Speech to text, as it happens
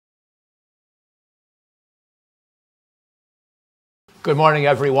Good morning,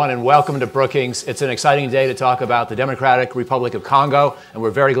 everyone, and welcome to Brookings. It's an exciting day to talk about the Democratic Republic of Congo, and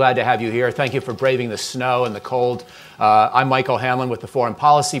we're very glad to have you here. Thank you for braving the snow and the cold. I'm Michael Hanlon with the Foreign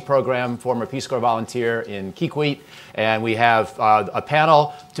Policy Program, former Peace Corps volunteer in Kikwit, and we have a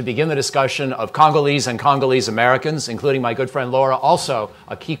panel to begin the discussion of Congolese and Congolese Americans, including my good friend Laura, also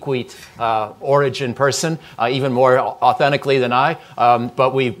a Kikwit origin person, even more authentically than I.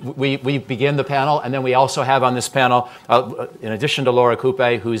 But we begin the panel, and then we also have on this panel, in addition to Laura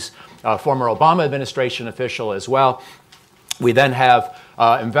Coupe, who's a former Obama administration official as well, we then have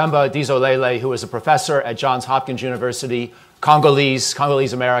Mvemba Dizolele, who is a professor at Johns Hopkins University, Congolese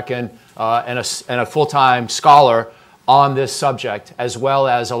American, and a full-time scholar on this subject, as well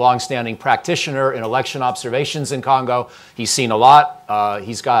as a longstanding practitioner in election observations in Congo. He's seen a lot.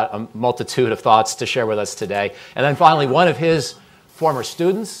 He's got a multitude of thoughts to share with us today. And then finally, one of his former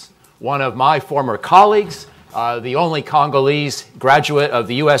students, one of my former colleagues, the only Congolese graduate of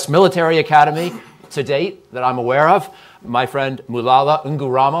the U.S. Military Academy to date that I'm aware of, my friend Mulala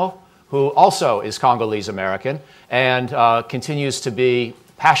Nguramo, who also is Congolese American and continues to be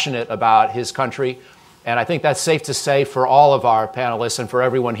passionate about his country. And I think that's safe to say for all of our panelists and for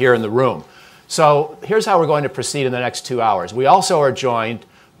everyone here in the room. So here's how we're going to proceed in the next 2 hours. We also are joined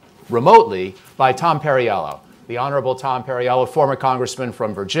remotely by Tom Perriello, the Honorable Tom Perriello, former congressman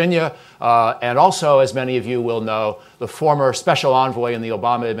from Virginia, and also, as many of you will know, the former special envoy in the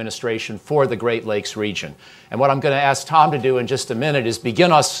Obama administration for the Great Lakes region. And what I'm going to ask Tom to do in just a minute is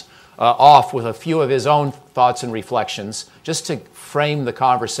begin us off with a few of his own thoughts and reflections, just to frame the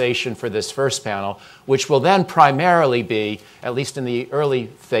conversation for this first panel, which will then primarily be, at least in the early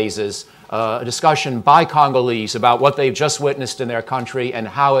phases, a discussion by Congolese about what they've just witnessed in their country and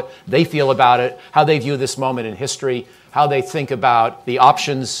how they feel about it, how they view this moment in history, how they think about the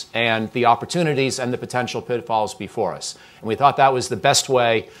options and the opportunities and the potential pitfalls before us. And we thought that was the best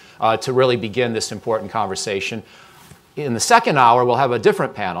way to really begin this important conversation. In the second hour, we'll have a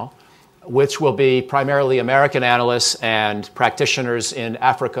different panel, which will be primarily American analysts and practitioners in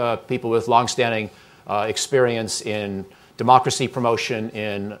Africa, people with longstanding experience in democracy promotion,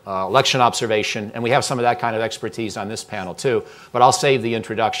 in election observation, and we have some of that kind of expertise on this panel too, but I'll save the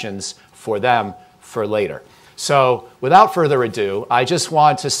introductions for them for later. So without further ado, I just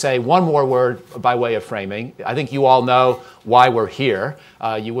want to say one more word by way of framing. I think you all know why we're here.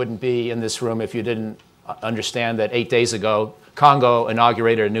 You wouldn't be in this room if you didn't understand that 8 days ago, Congo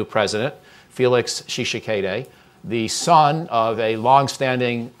inaugurated a new president, Felix Tshisekedi, the son of a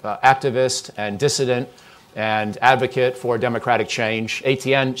longstanding activist and dissident and advocate for democratic change,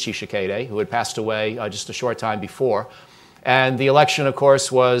 Etienne Tshisekedi, who had passed away just a short time before. And the election, of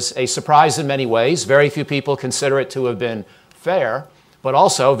course, was a surprise in many ways. Very few people consider it to have been fair, but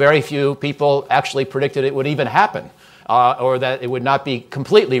also very few people actually predicted it would even happen, or that it would not be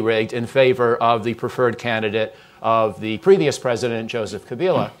completely rigged in favor of the preferred candidate of the previous president, Joseph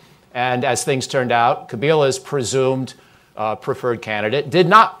Kabila. And as things turned out, Kabila's presumed preferred candidate did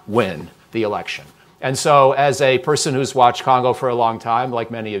not win the election. And so as a person who's watched Congo for a long time,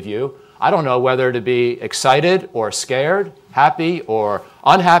 like many of you, I don't know whether to be excited or scared, happy or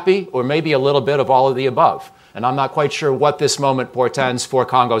unhappy, or maybe a little bit of all of the above. And I'm not quite sure what this moment portends for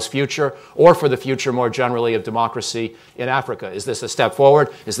Congo's future or for the future more generally of democracy in Africa. Is this a step forward?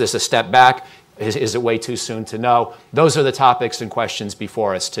 Is this a step back? Is it way too soon to know? Those are the topics and questions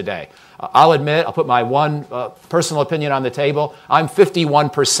before us today. I'll admit, I'll put my one personal opinion on the table. I'm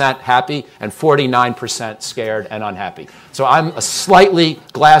 51% happy and 49% scared and unhappy. So I'm a slightly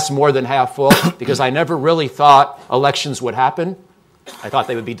glass more than half full because I never really thought elections would happen. I thought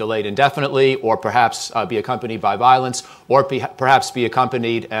they would be delayed indefinitely or perhaps be accompanied by violence or perhaps be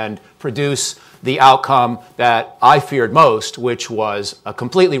accompanied and produce the outcome that I feared most, which was a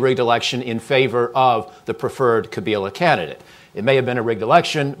completely rigged election in favor of the preferred Kabila candidate. It may have been a rigged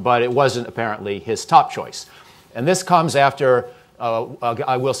election, but it wasn't apparently his top choice. And this comes after,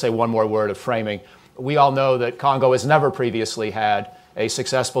 I will say one more word of framing. We all know that Congo has never previously had a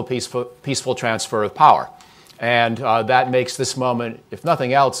successful peaceful transfer of power. And that makes this moment, if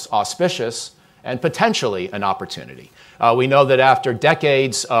nothing else, auspicious and potentially an opportunity. We know that after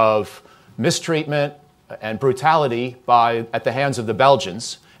decades of mistreatment and brutality at the hands of the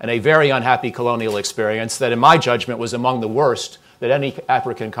Belgians, and a very unhappy colonial experience that, in my judgment, was among the worst that any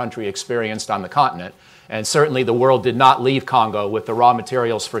African country experienced on the continent. And certainly the world did not leave Congo with the raw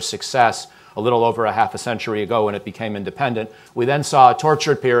materials for success a little over a half a century ago when it became independent. We then saw a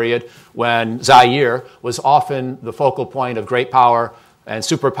tortured period when Zaire was often the focal point of great power and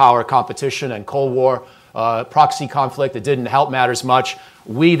superpower competition and Cold War proxy conflict that didn't help matters much.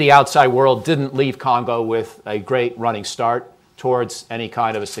 We, the outside world, didn't leave Congo with a great running start. towards any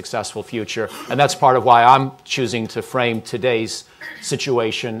kind of a successful future. And that's part of why I'm choosing to frame today's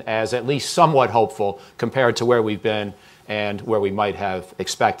situation as at least somewhat hopeful compared to where we've been and where we might have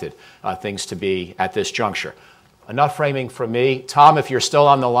expected things to be at this juncture. Enough framing from me. Tom, if you're still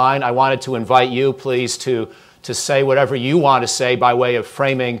on the line, I wanted to invite you, please, to say whatever you want to say by way of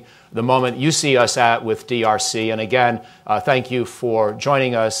framing the moment you see us at with DRC. And again, thank you for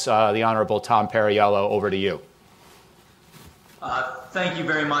joining us, the Honorable Tom Perriello. Over to you. Thank you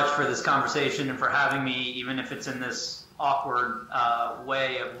very much for this conversation and for having me, even if it's in this awkward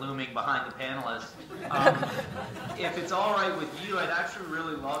way of looming behind the panelists. If it's all right with you, I'd actually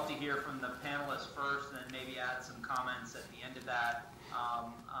really love to hear from the panelists first and then maybe add some comments at the end of that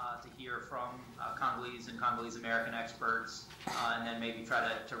to hear from Congolese and Congolese American experts, and then maybe try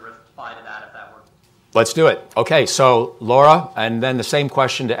to reply to that if that works. Let's do it. Okay, so Laura, and then the same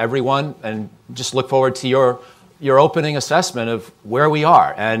question to everyone, and just look forward to your opening assessment of where we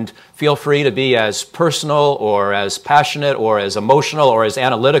are. And feel free to be as personal or as passionate or as emotional or as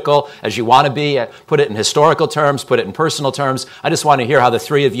analytical as you want to be. Put it in historical terms, put it in personal terms. I just want to hear how the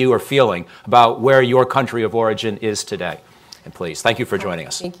three of you are feeling about where your country of origin is today. And please, thank you for joining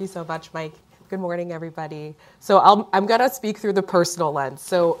us. Thank you so much, Mike. Good morning, everybody. So I'm going to speak through the personal lens.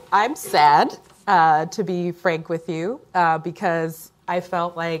 So I'm sad, to be frank with you, because I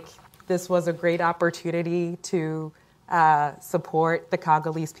felt like this was a great opportunity to support the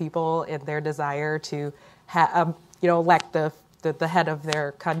Congolese people in their desire to elect the head of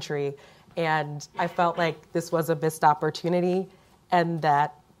their country. And I felt like this was a missed opportunity and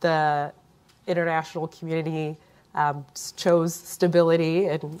that the international community chose stability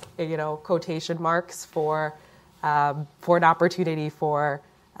and, quotation marks for an opportunity for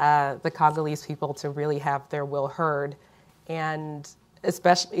the Congolese people to really have their will heard. And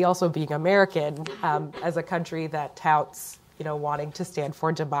especially also being American, as a country that touts, wanting to stand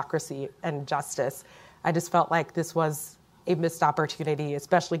for democracy and justice, I just felt like this was a missed opportunity,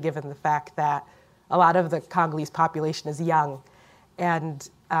 especially given the fact that a lot of the Congolese population is young, and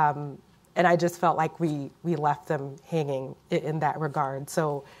I just felt like we left them hanging in that regard.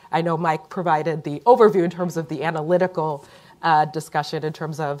 So I know Mike provided the overview in terms of the analytical discussion in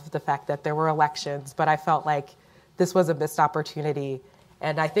terms of the fact that there were elections, but I felt like this was a missed opportunity.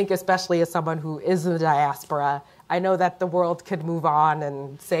 And I think especially as someone who is in the diaspora, I know that the world could move on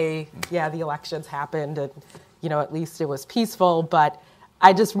and say, yeah, the elections happened and, at least it was peaceful. But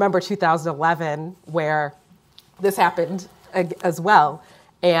I just remember 2011 where this happened as well.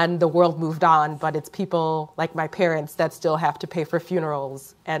 And the world moved on, but it's people like my parents that still have to pay for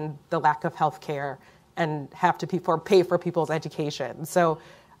funerals and the lack of health care and have to pay for people's education. So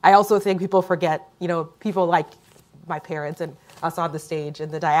I also think people forget, people like my parents and us on the stage in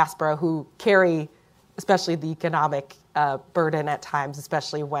the diaspora who carry especially the economic burden at times,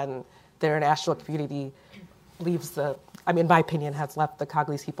 especially when the international community in my opinion, has left the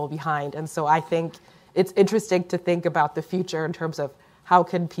Congolese people behind. And so I think it's interesting to think about the future in terms of how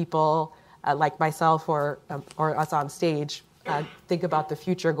can people like myself or us on stage think about the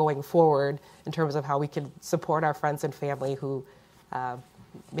future going forward in terms of how we can support our friends and family who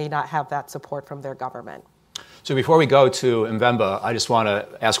may not have that support from their government. So before we go to Mvemba, I just want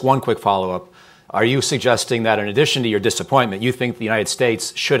to ask one quick follow-up. Are you suggesting that in addition to your disappointment, you think the United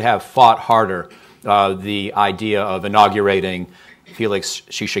States should have fought harder the idea of inaugurating Felix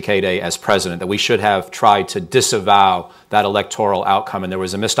Tshisekedi as president, that we should have tried to disavow that electoral outcome, and there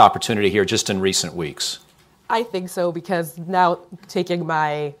was a missed opportunity here just in recent weeks? I think so, because now taking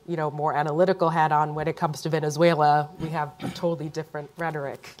my more analytical hat on when it comes to Venezuela, we have a totally different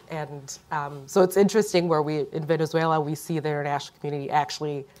rhetoric. And so it's interesting where in Venezuela, we see the international community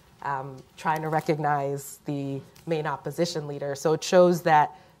actually trying to recognize the main opposition leader. So it shows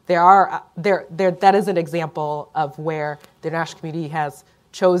that that is an example of where the international community has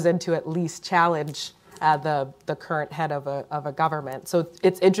chosen to at least challenge the current head of a government. So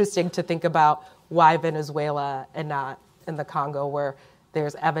it's interesting to think about why Venezuela and not in the Congo, where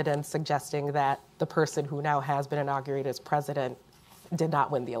there's evidence suggesting that the person who now has been inaugurated as president did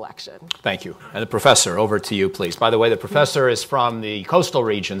not win the election. Thank you. And the professor, over to you, please. By the way, the professor is from the coastal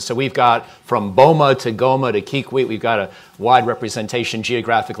region, so we've got from Boma to Goma to Kikwit, we've got a wide representation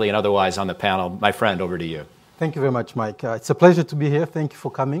geographically and otherwise on the panel. My friend, over to you. Thank you very much, Mike. It's a pleasure to be here. Thank you for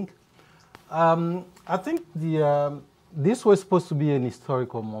coming. I think this was supposed to be an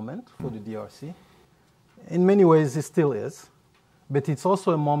historical moment for the DRC. In many ways, it still is. But it's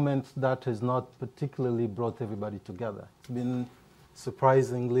also a moment that has not particularly brought everybody together. It's been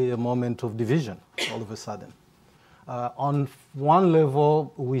surprisingly a moment of division all of a sudden. On one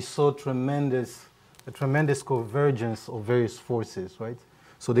level, we saw tremendous a tremendous convergence of various forces, right?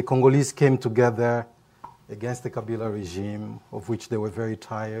 So the Congolese came together against the Kabila regime, of which they were very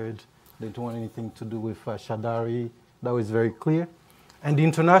tired. They didn't want anything to do with Shadari. That was very clear. And the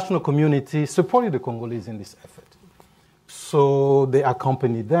international community supported the Congolese in this effort. So they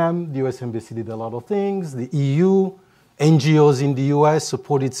accompanied them. The US Embassy did a lot of things. The EU, NGOs in the US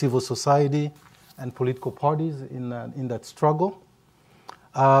supported civil society and political parties in that struggle.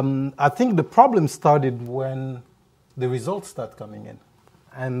 I think the problem started when the results started coming in.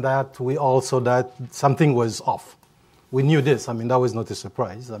 And that we also, that something was off. We knew this. I mean, that was not a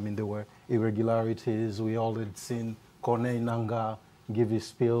surprise. I mean, there were irregularities. We all had seen Corneille Nangaa give his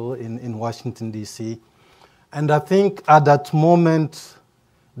spiel in Washington, D.C. And I think at that moment,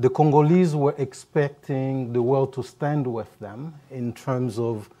 the Congolese were expecting the world to stand with them in terms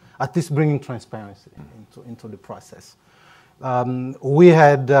of at least bringing transparency into the process. We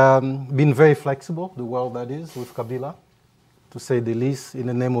had been very flexible, the world that is, with Kabila, to say the least, in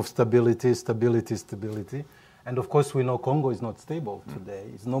the name of stability, stability, stability. And of course, we know Congo is not stable today.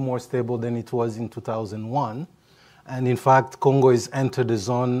 It's no more stable than it was in 2001. And in fact, Congo has entered a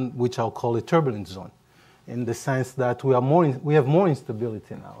zone which I'll call a turbulent zone, in the sense that we have more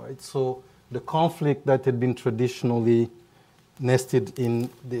instability now, right? So the conflict that had been traditionally nested in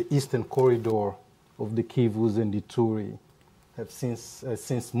the eastern corridor of the Kivus and the Ituri have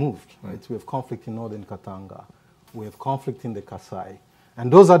since moved, right? We have conflict in northern Katanga. We have conflict in the Kasai.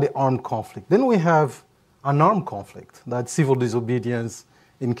 And those are the armed conflict. Then we have unarmed conflict, that's civil disobedience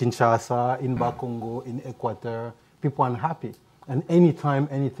in Kinshasa, in Bakongo, in Equateur. People are unhappy. And anytime,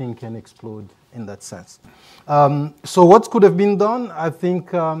 anything can explode in that sense. So what could have been done? I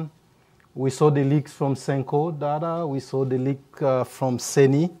think we saw the leaks from Senko data. We saw the leak from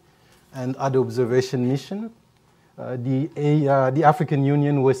CENI and other observation mission. The African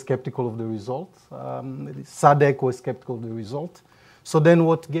Union was skeptical of the result. SADC was skeptical of the result. So then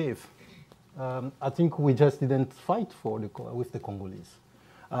what gave? I think we just didn't fight with the Congolese.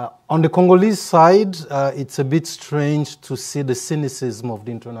 On the Congolese side, it's a bit strange to see the cynicism of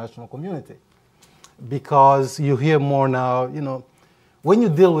the international community, because you hear more now, you know, when you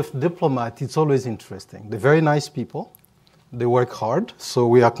deal with diplomats, it's always interesting. They're very nice people. They work hard, so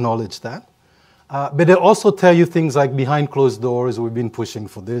we acknowledge that. But they also tell you things like behind closed doors, we've been pushing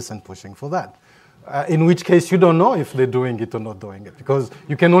for this and pushing for that. In which case you don't know if they're doing it or not doing it, because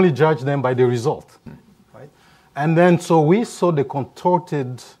you can only judge them by the result. Right? And then so we saw the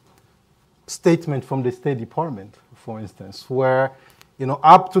contorted statement from the State Department, for instance, where, you know,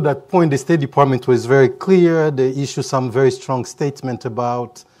 up to that point, the State Department was very clear. They issued some very strong statement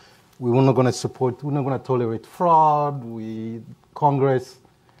about we're not going to support, we're not going to tolerate fraud. Congress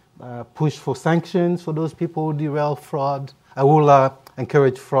push for sanctions for those people who derail fraud. I will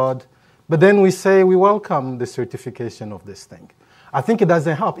encourage fraud. But then we say we welcome the certification of this thing. I think it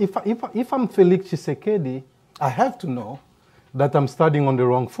doesn't help. If I'm Felix Tshisekedi, I have to know that I'm starting on the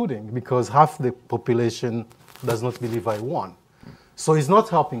wrong footing, because half the population does not believe I won. So it's not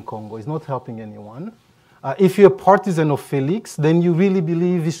helping Congo. It's not helping anyone. If you're a partisan of Felix, then you really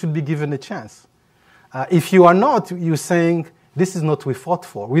believe he should be given a chance. If you are not, you're saying, this is not what we fought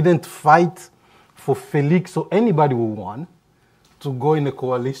for. We didn't fight for Felix or anybody who won to go in a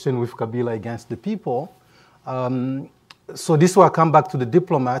coalition with Kabila against the people. So this is where I come back to the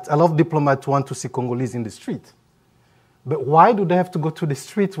diplomats. A lot of diplomats want to see Congolese in the street. But why do they have to go to the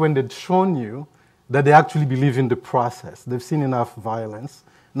street when they've shown you that they actually believe in the process? They've seen enough violence.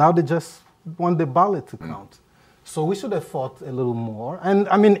 Now they just want the ballot to count. So we should have fought a little more. And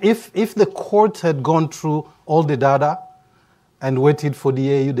I mean, if the court had gone through all the data and waited for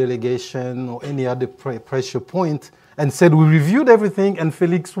the AU delegation or any other pressure point and said, we reviewed everything and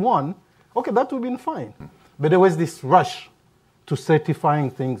Felix won, okay, that would have been fine. But there was this rush to certifying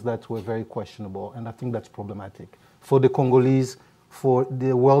things that were very questionable, and I think that's problematic for the Congolese, for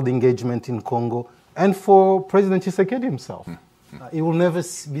the world engagement in Congo, and for President Tshisekedi himself. It will never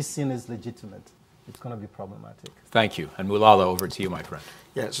be seen as legitimate. It's going to be problematic. Thank you. And Mulala, over to you, my friend.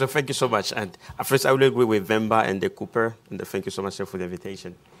 Yeah, so thank you so much. And first, I will agree with Vemba and the Cooper, and thank you so much for the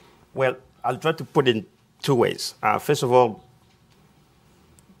invitation. Well, I'll try to put it in two ways. First of all,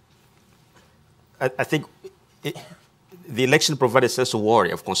 I think the election provided a sense of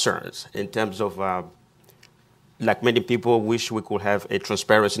worry, of concerns, in terms of, like many people, wish we could have a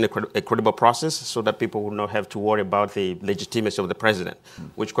transparent and a credible process so that people would not have to worry about the legitimacy of the president,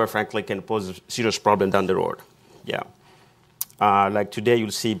 which, quite frankly, can pose a serious problem down the road. Yeah. Like today,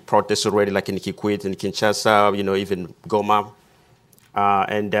 you'll see protests already, like in Kikwit, in Kinshasa, you know, even Goma.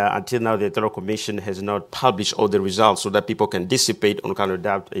 Until now, the Electoral Commission has not published all the results so that people can dissipate on kind of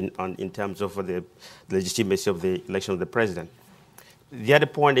doubt in terms of the legitimacy of the election of the president. The other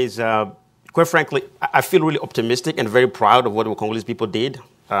point is, quite frankly, I feel really optimistic and very proud of what the Congolese people did.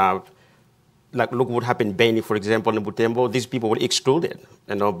 Like, look what happened in Beni, for example, in Butembo. These people were excluded,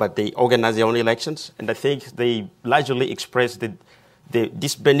 but they organized their own elections. And I think they largely expressed the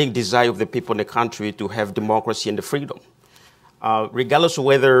disbanding desire of the people in the country to have democracy and the freedom. Regardless of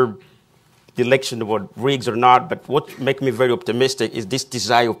whether the election was rigged or not, but what makes me very optimistic is this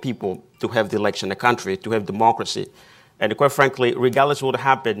desire of people to have the election in the country, to have democracy. And quite frankly, regardless of what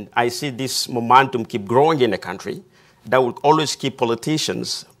happened, I see this momentum keep growing in the country that will always keep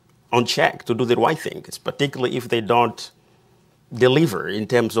politicians on check to do the right thing, particularly if they don't deliver in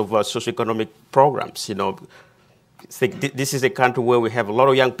terms of socioeconomic programs. This is a country where we have a lot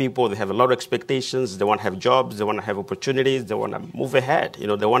of young people, they have a lot of expectations, they want to have jobs, they want to have opportunities, they want to move ahead,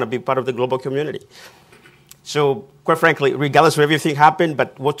 they want to be part of the global community. So, quite frankly, regardless of everything happened,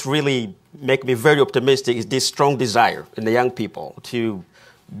 but what really makes me very optimistic is this strong desire in the young people to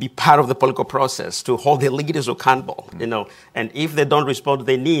be part of the political process, to hold their leaders accountable, And if they don't respond to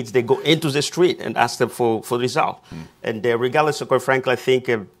their needs, they go into the street and ask them for the result. And regardless of, quite frankly, I think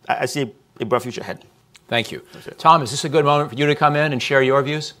I see a bright future ahead. Thank you. Tom, is this a good moment for you to come in and share your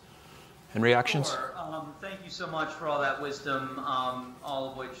views and reactions? Sure. Thank you so much for all that wisdom,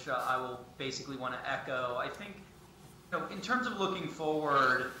 all of which I will basically want to echo. I think, in terms of looking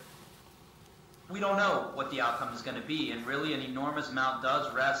forward, we don't know what the outcome is going to be, and really an enormous amount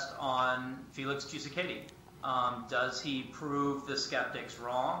does rest on Felix Tshisekedi. Does he prove the skeptics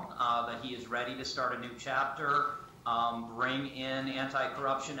wrong, that he is ready to start a new chapter, bring in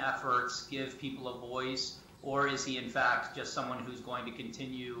anti-corruption efforts, give people a voice, or is he in fact just someone who's going to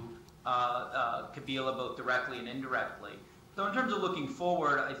continue Kabila both directly and indirectly? So in terms of looking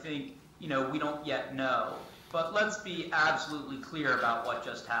forward, I think, we don't yet know. But let's be absolutely clear about what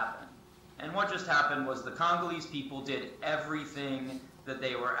just happened. And what just happened was the Congolese people did everything that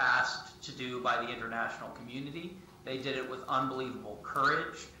they were asked to do by the international community. They did it with unbelievable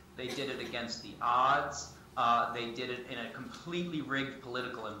courage. They did it against the odds. They did it in a completely rigged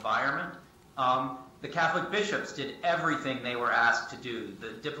political environment. The Catholic bishops did everything they were asked to do.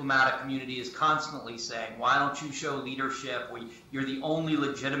 The diplomatic community is constantly saying, why don't you show leadership? You're the only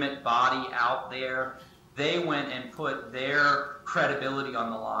legitimate body out there. They went and put their credibility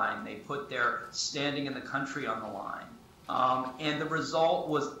on the line. They put their standing in the country on the line. And the result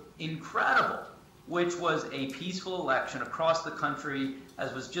was incredible, which was a peaceful election across the country,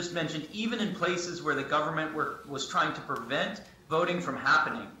 as was just mentioned, even in places where the government was trying to prevent voting from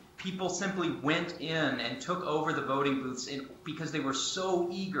happening. People simply went in and took over the voting booths because they were so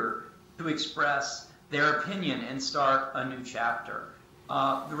eager to express their opinion and start a new chapter.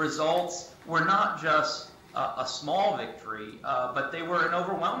 The results were not just a small victory, but they were an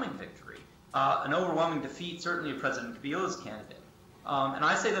overwhelming victory, an overwhelming defeat, certainly of President Kabila's candidate. And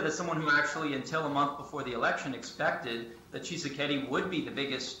I say that as someone who actually, until a month before the election, expected that Tshisekedi would be the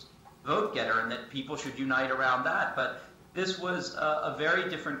biggest vote getter and that people should unite around that. But this was a very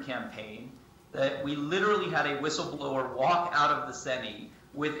different campaign, that we literally had a whistleblower walk out of the CENI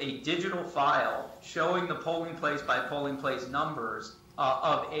with a digital file showing the polling place by polling place numbers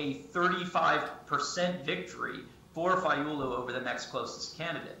of a 35% victory for Fayulu over the next closest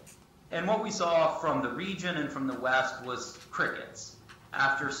candidate. And what we saw from the region and from the West was crickets.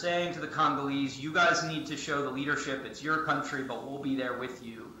 After saying to the Congolese, you guys need to show the leadership, it's your country, but we'll be there with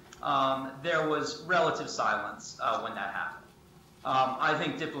you, there was relative silence when that happened. I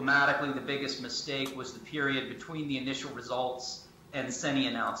think diplomatically the biggest mistake was the period between the initial results and CENI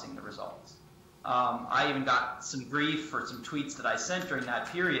announcing the results. I even got some grief for some tweets that I sent during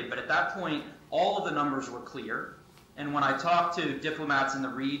that period, but at that point, all of the numbers were clear. And when I talked to diplomats in the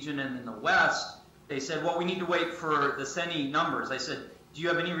region and in the West, they said, well, we need to wait for the CENI numbers. I said, do you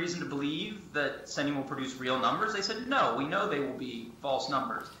have any reason to believe that CENI will produce real numbers? They said, no, we know they will be false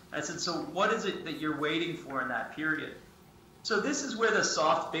numbers. I said, so what is it that you're waiting for in that period? So this is where the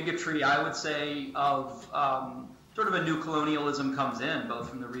soft bigotry, I would say, of sort of a new colonialism comes in, both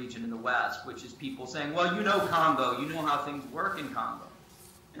from the region and the West, which is people saying, well, you know Congo, you know how things work in Congo.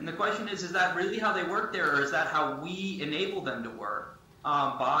 And the question is that really how they work there, or is that how we enable them to work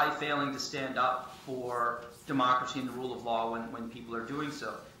by failing to stand up for democracy and the rule of law when people are doing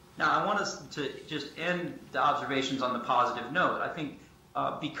so? Now, I want us to just end the observations on the positive note. I think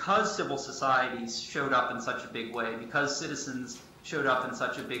because civil societies showed up in such a big way, because citizens showed up in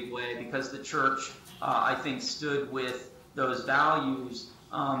such a big way, because the church, I think, stood with those values,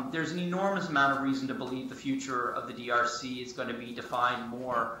 there's an enormous amount of reason to believe the future of the DRC is going to be defined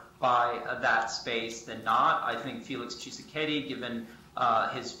more by that space than not. I think Felix Tshisekedi, given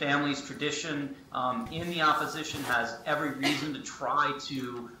his family's tradition in the opposition, has every reason to try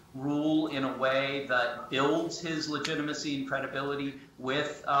to rule in a way that builds his legitimacy and credibility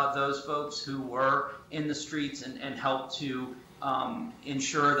with those folks who were in the streets and help to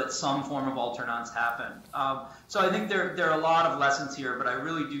ensure that some form of alternance happened. So I think there are a lot of lessons here, but I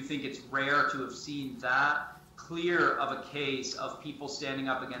really do think it's rare to have seen that clear of a case of people standing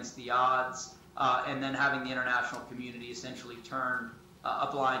up against the odds and then having the international community essentially turn a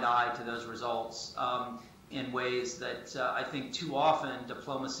blind eye to those results in ways that I think too often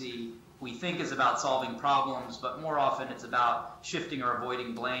diplomacy we think is about solving problems, but more often it's about shifting or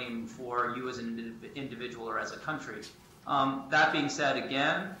avoiding blame for you as an individual or as a country. That being said,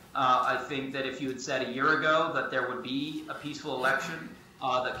 again, I think that if you had said a year ago that there would be a peaceful election,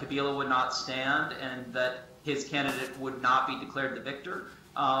 that Kabila would not stand, and that his candidate would not be declared the victor,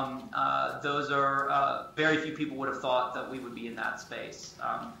 those are very few people would have thought that we would be in that space.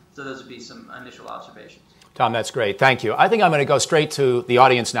 So those would be some initial observations. Tom, that's great. Thank you. I think I'm going to go straight to the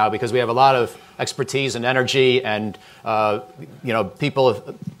audience now because we have a lot of expertise and energy and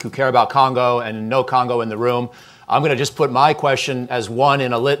people who care about Congo and know Congo in the room. I'm going to just put my question as one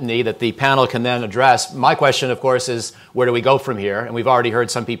in a litany that the panel can then address. My question, of course, is where do we go from here? And we've already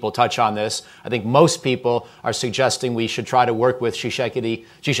heard some people touch on this. I think most people are suggesting we should try to work with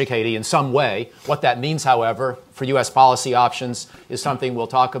Tshisekedi in some way. What that means, however, for U.S. policy options is something we'll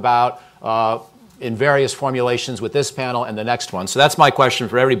talk about in various formulations with this panel and the next one. So that's my question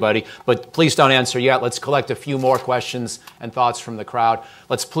for everybody, but please don't answer yet. Let's collect a few more questions and thoughts from the crowd.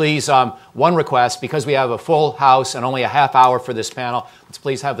 Let's please, one request, because we have a full house and only a half hour for this panel, let's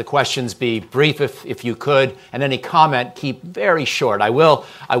please have the questions be brief if you could, and any comment keep very short. I will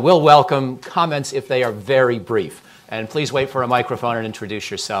welcome comments if they are very brief. And please wait for a microphone and introduce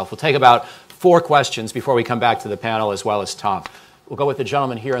yourself. We'll take about 4 questions before we come back to the panel as well as Tom. We'll go with the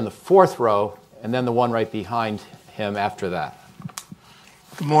gentleman here in the 4th row, and then the one right behind him after that.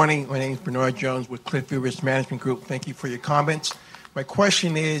 Good morning. My name is Bernard Jones with Cliffview Risk Management Group. Thank you for your comments. My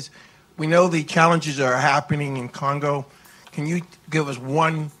question is, we know the challenges are happening in Congo. Can you give us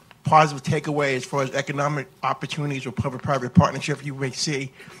one positive takeaway as far as economic opportunities or public-private partnership you may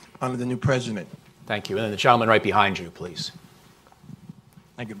see under the new president? Thank you. And then the gentleman right behind you, please.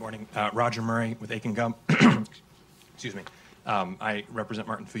 Hi, good morning. Roger Murray with Aiken Gump. Excuse me. I represent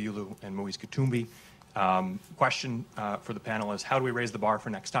Martin Fayulu and Moise Katumbi. Question for the panel is, how do we raise the bar for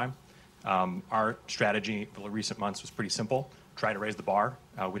next time? Our strategy for the recent months was pretty simple. Try to raise the bar.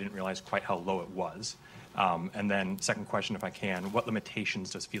 We didn't realize quite how low it was. And then second question, if I can, what limitations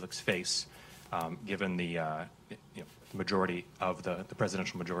does Felix face given the majority of the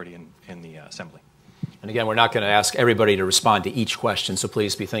presidential majority in the assembly? And again, we're not going to ask everybody to respond to each question, so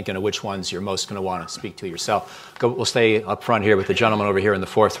please be thinking of which ones you're most going to want to speak to yourself. We'll stay up front here with the gentleman over here in the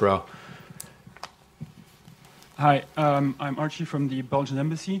 4th row. Hi, I'm Archie from the Belgian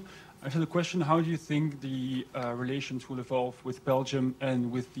Embassy. I had a question, how do you think the relations will evolve with Belgium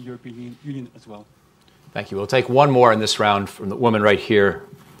and with the European Union as well? Thank you. We'll take one more in this round from the woman right here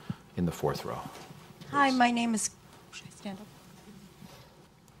in the 4th row. Hi, my name is... Should I stand up?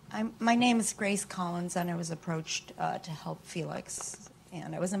 My name is Grace Collins, and I was approached to help Felix.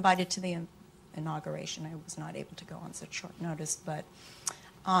 And I was invited to the inauguration. I was not able to go on such short notice, but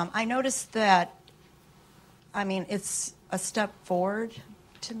I noticed that, it's a step forward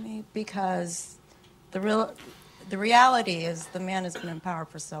to me because the reality is the man has been in power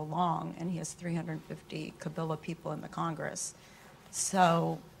for so long, and he has 350 Kabila people in the Congress.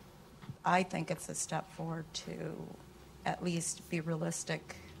 So I think it's a step forward to at least be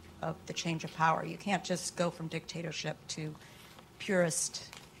realistic of the change of power. You can't just go from dictatorship to purist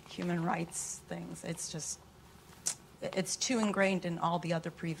human rights things. It's too ingrained in all the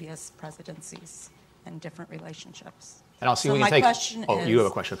other previous presidencies and different relationships. And I'll see so when my you take... question oh, is, you have a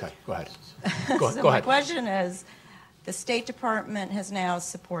question. Okay, go ahead. Go so ahead. my question is, the State Department has now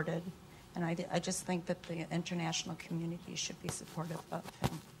supported, and I just think that the international community should be supportive of him.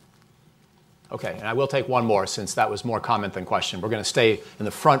 Okay, and I will take one more since that was more comment than question. We're going to stay in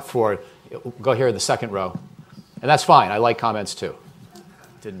the front for, go here in the 2nd row. And that's fine. I like comments too.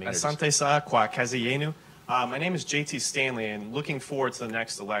 Didn't mean Asante sa kwa kazi yenu. My name is JT Stanley, and looking forward to the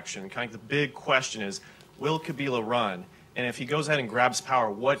next election, kind of the big question is, will Kabila run? And if he goes ahead and grabs power,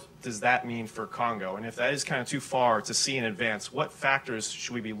 what does that mean for Congo? And if that is kind of too far to see in advance, what factors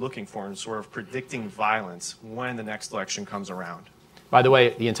should we be looking for in sort of predicting violence when the next election comes around? By the way,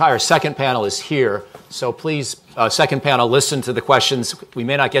 the entire second panel is here, so please, second panel, listen to the questions. We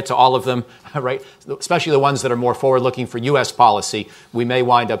may not get to all of them, right? Especially the ones that are more forward-looking for U.S. policy. We may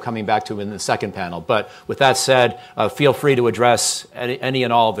wind up coming back to them in the second panel. But with that said, feel free to address any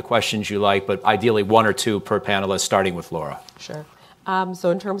and all of the questions you like, but ideally one or two per panelist, starting with Laura. Sure. So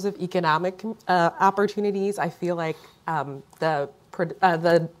in terms of economic opportunities, I feel like the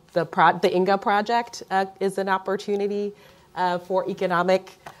INGA project is an opportunity for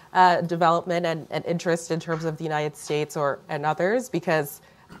economic development and interest in terms of the United States and others, because,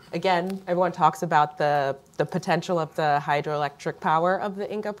 again, everyone talks about the potential of the hydroelectric power of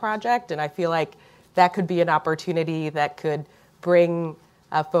the INGA project, and I feel like that could be an opportunity that could bring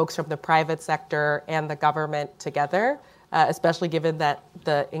folks from the private sector and the government together, especially given that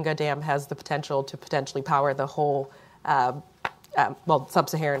the INGA Dam has the potential to potentially power the whole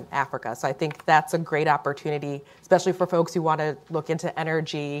sub-Saharan Africa. So I think that's a great opportunity, especially for folks who want to look into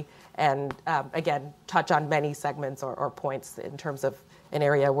energy and, again, touch on many segments or points in terms of an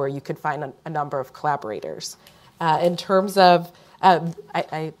area where you could find a number of collaborators. In terms of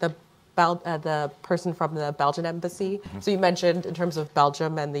the person from the Belgian embassy, so you mentioned in terms of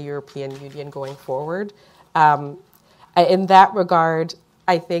Belgium and the European Union going forward. In that regard,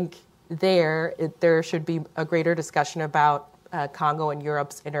 I think there should be a greater discussion about Congo and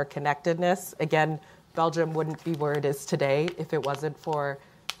Europe's interconnectedness. Again, Belgium wouldn't be where it is today if it wasn't for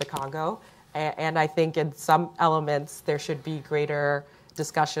the Congo. And I think in some elements there should be greater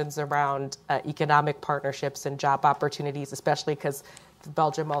discussions around economic partnerships and job opportunities, especially because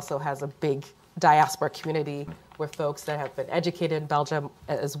Belgium also has a big diaspora community with folks that have been educated in Belgium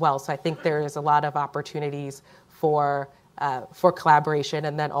as well. So I think there is a lot of opportunities for collaboration.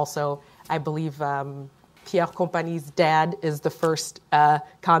 And then also, I believe Pierre Compagnie's dad is the first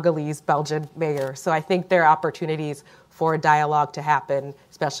Congolese Belgian mayor. So I think there are opportunities for a dialogue to happen,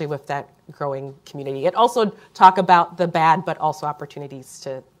 especially with that growing community. And also talk about the bad, but also opportunities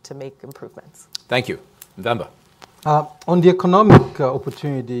to make improvements. Thank you. Mvemba. On the economic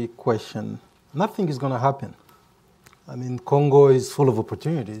opportunity question, nothing is going to happen. I mean, Congo is full of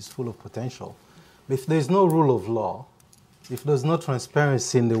opportunities, full of potential. But if there's no rule of law, if there's no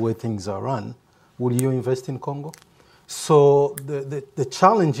transparency in the way things are run, will you invest in Congo? So the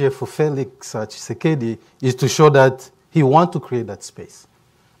challenge here for Felix Tshisekedi is to show that he wants to create that space.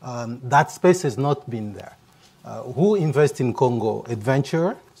 That space has not been there. Who invests in Congo?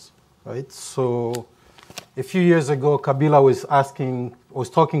 Adventurers, right? So a few years ago, Kabila was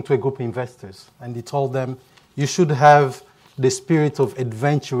talking to a group of investors, and he told them, you should have the spirit of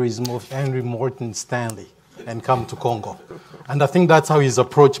adventurism of Henry Morton Stanley and come to Congo. And I think that's how he's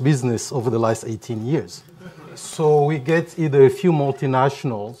approached business over the last 18 years. So we get either a few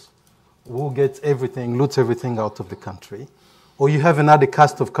multinationals who get everything, loots everything out of the country, or you have another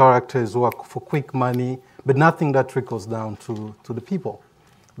cast of characters who are for quick money, but nothing that trickles down to the people.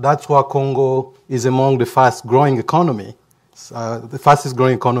 That's why Congo is among the fast-growing economies, the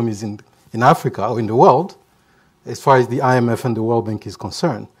fastest-growing economies in Africa or in the world, as far as the IMF and the World Bank is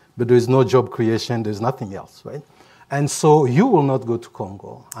concerned. But there is no job creation, there's nothing else, right? And so you will not go to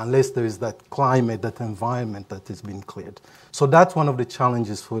Congo unless there is that climate, that environment that has been cleared. So that's one of the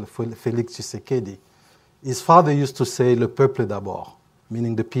challenges for Felix Tshisekedi. His father used to say, le peuple d'abord,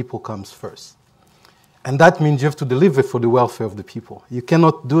 meaning the people comes first. And that means you have to deliver for the welfare of the people. You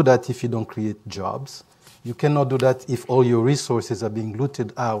cannot do that if you don't create jobs. You cannot do that if all your resources are being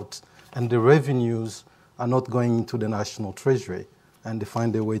looted out and the revenues are not going into the national treasury and they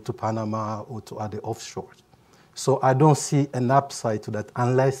find their way to Panama or to other offshores. So I don't see an upside to that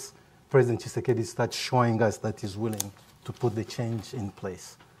unless President Tshisekedi starts showing us that he's willing to put the change in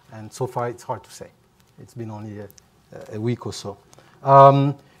place. And so far, it's hard to say. It's been only a week or so.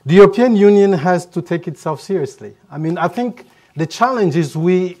 The European Union has to take itself seriously. I mean, I think the challenge is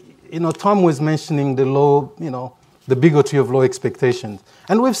Tom was mentioning the low, the bigotry of low expectations.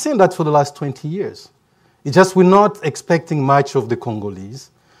 And we've seen that for the last 20 years. It's just we're not expecting much of the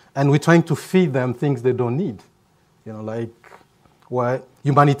Congolese, and we're trying to feed them things they don't need.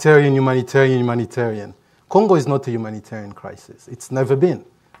 Humanitarian. Congo is not a humanitarian crisis. It's never been.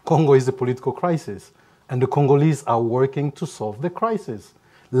 Congo is a political crisis, and the Congolese are working to solve the crisis.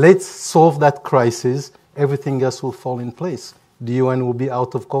 Let's solve that crisis, everything else will fall in place. The UN will be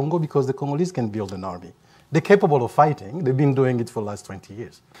out of Congo because the Congolese can build an army. They're capable of fighting. They've been doing it for the last 20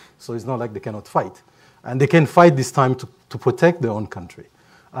 years. So it's not like they cannot fight. And they can fight this time to protect their own country.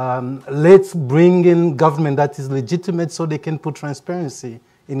 Let's bring in government that is legitimate so they can put transparency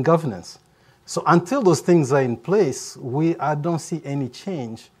in governance. So until those things are in place, I don't see any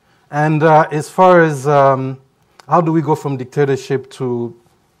change. And as far as how do we go from dictatorship to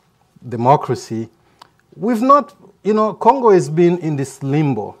democracy? We've not, Congo has been in this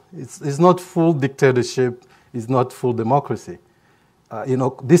limbo. It's not full dictatorship, it's not full democracy.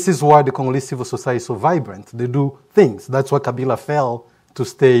 This is why the Congolese civil society is so vibrant. They do things. That's why Kabila fell to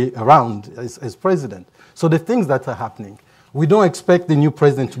stay around as president. So the things that are happening, we don't expect the new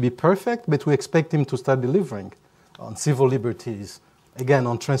president to be perfect, but we expect him to start delivering on civil liberties, again,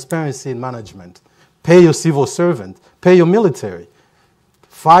 on transparency in management. Pay your civil servant, pay your military,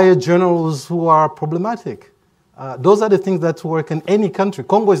 fire generals who are problematic. Those are the things that work in any country.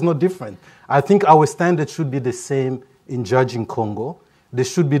 Congo is no different. I think our standards should be the same in judging Congo. They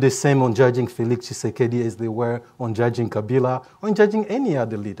should be the same on judging Felix Tshisekedi as they were on judging Kabila or on judging any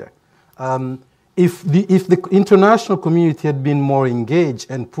other leader. If the international community had been more engaged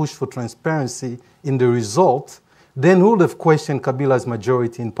and pushed for transparency in the result, then we would have questioned Kabila's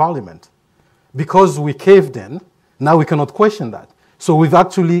majority in parliament. Because we caved in, now we cannot question that. So we've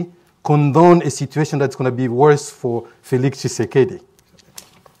actually condoned a situation that's going to be worse for Felix Tshisekedi.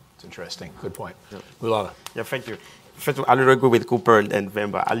 It's interesting. Good point. Mulala. Yeah, thank you. First of all, I'll agree with Cooper and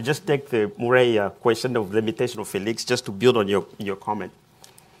Vemba. I'll just take the Murray question of limitation of Felix just to build on your comment.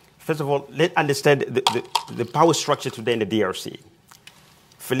 First of all, let's understand the power structure today in the DRC.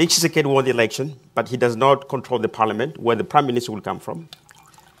 Felix Tshisekedi won the election, but he does not control the parliament, where the prime minister will come from.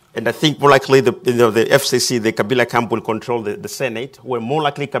 And I think more likely the FCC, the Kabila camp, will control the Senate, where more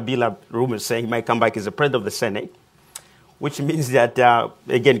likely Kabila, rumors saying, he might come back as the president of the Senate, which means that,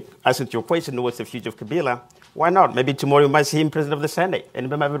 again, answering to your question, what's the future of Kabila? Why not? Maybe tomorrow you might see him president of the Senate, and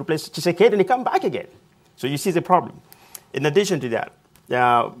he might replace Tshisekedi and he come back again. So you see the problem. In addition to that,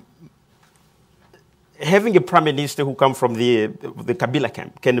 having a prime minister who comes from the Kabila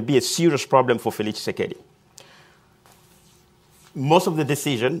camp can be a serious problem for Felix Tshisekedi. Most of the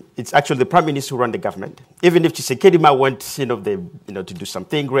decision, it's actually the prime minister who runs the government. Even if Tshisekedi might want, to do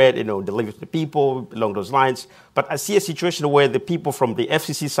something great, deliver to the people along those lines. But I see a situation where the people from the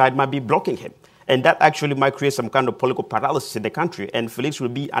FCC side might be blocking him. And that actually might create some kind of political paralysis in the country. And Felix will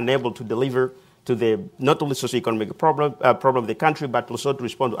be unable to deliver to the not only socioeconomic problem of the country, but also to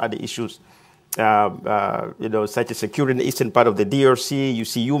respond to other issues, such as security in the eastern part of the DRC. You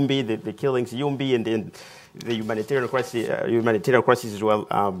see Yumbi, the killings in Yumbi, and then the humanitarian crisis as well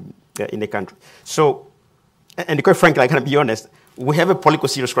in the country. So, and quite frankly, I can be honest, we have a political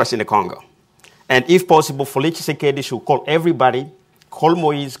serious crisis in the Congo. And if possible, Felix Tshisekedi should call everybody, call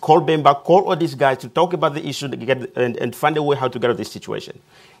Moise, call Bemba, call all these guys to talk about the issue and find a way how to get out of this situation.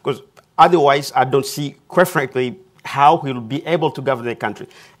 Because otherwise, I don't see, quite frankly, how he will be able to govern the country.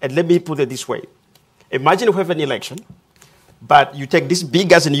 And let me put it this way. Imagine we have an election, but you take these big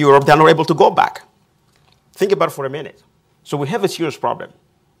guys in Europe, they're not able to go back. Think about it for a minute. So we have a serious problem.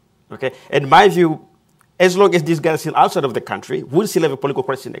 Okay? In my view, as long as these guys are still outside of the country, we'll still have a political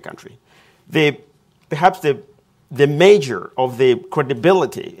crisis in the country. Perhaps the measure of the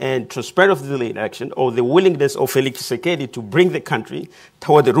credibility and transparency of the election, or the willingness of Felix Tshisekedi to bring the country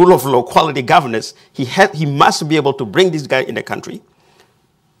toward the rule of law, quality governance, he must be able to bring this guy in the country,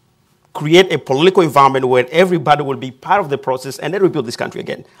 create a political environment where everybody will be part of the process, and then rebuild this country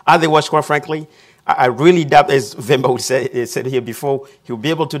again. Otherwise, quite frankly, I really doubt, as Vemba said here before, he'll be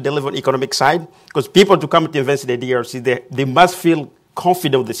able to deliver on the economic side, because people to come to invest in the DRC, they must feel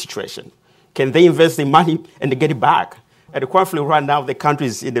confident with the situation. Can they invest the money and they get it back? And quite frankly, right now, the country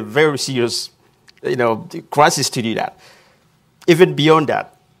is in a very serious, crisis to do that. Even beyond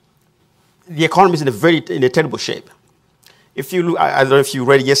that, the economy is in a terrible shape. If you look, I don't know if you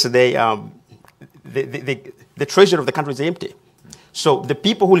read yesterday, the treasury of the country is empty. So the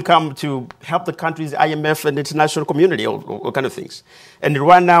people who will come to help the countries, IMF and the international community, all kind of things. And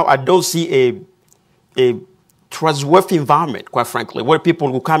right now, I don't see a trustworthy environment, quite frankly, where people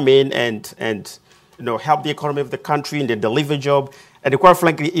will come in and help the economy of the country and they deliver job. And quite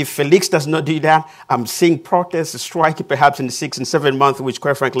frankly, if Felix does not do that, I'm seeing protests, strike, perhaps in 6 and 7 months, which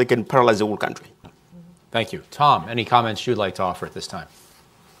quite frankly can paralyze the whole country. Thank you. Tom, any comments you'd like to offer at this time?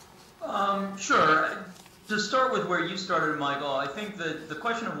 Sure. To start with where you started, Michael, I think that the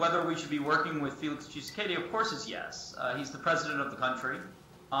question of whether we should be working with Felix Tshisekedi, of course, is yes. He's the president of the country.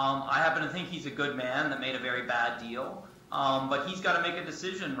 I happen to think he's a good man that made a very bad deal. But he's got to make a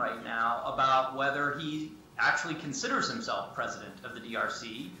decision right now about whether he actually considers himself president of the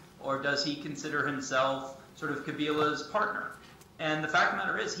DRC, or does he consider himself sort of Kabila's partner. And the fact of the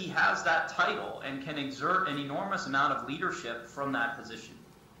matter is he has that title and can exert an enormous amount of leadership from that position.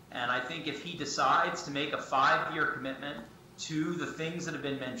 And I think if he decides to make a 5-year commitment to the things that have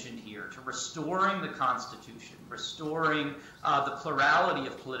been mentioned here, to restoring the Constitution, restoring the plurality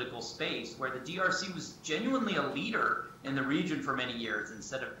of political space, where the DRC was genuinely a leader in the region for many years,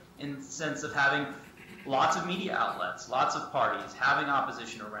 in the sense of having lots of media outlets, lots of parties, having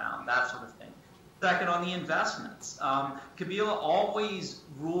opposition around, that sort of thing. Second, on the investments, Kabila always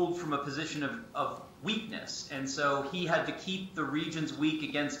ruled from a position of weakness, and so he had to keep the regions weak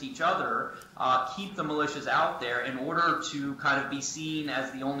against each other, keep the militias out there in order to kind of be seen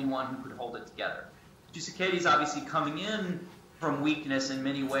as the only one who could hold it together. Tshisekedi is obviously coming in from weakness in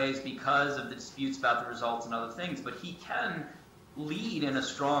many ways because of the disputes about the results and other things, but he can lead in a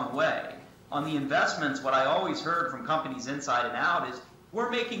strong way. On the investments, what I always heard from companies inside and out is, we're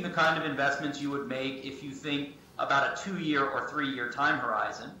making the kind of investments you would make if you think about a 2-year or 3-year time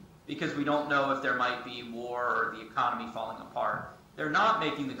horizon, because we don't know if there might be war or the economy falling apart. They're not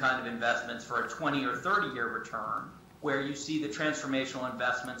making the kind of investments for a 20 or 30-year return, where you see the transformational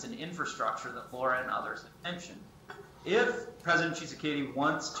investments in infrastructure that Laura and others have mentioned. If President Tshisekedi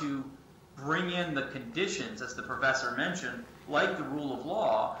wants to bring in the conditions, as the professor mentioned, like the rule of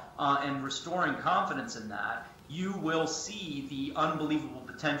law, and restoring confidence in that, you will see the unbelievable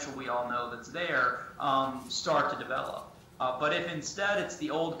potential we all know that's there start to develop. But if instead it's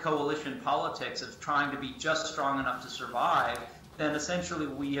the old coalition politics of trying to be just strong enough to survive, then essentially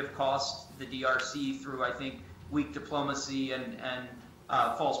we have cost the DRC through, I think, weak diplomacy and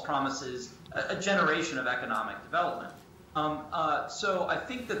false promises, a generation of economic development. So I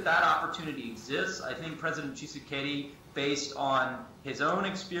think that opportunity exists. I think President Tshisekedi, based on his own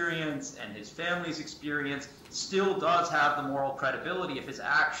experience and his family's experience, still does have the moral credibility, if his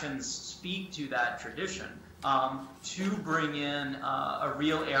actions speak to that tradition, to bring in a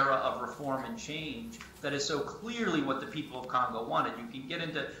real era of reform and change that is so clearly what the people of Congo wanted. You can get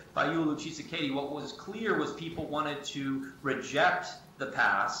into Fayulu Tshisekedi. What was clear was people wanted to reject the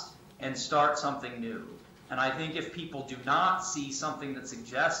past and start something new. And I think if people do not see something that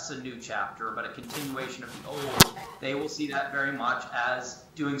suggests a new chapter, but a continuation of the old, they will see that very much as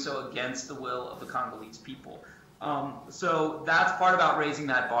doing so against the will of the Congolese people. So that's part about raising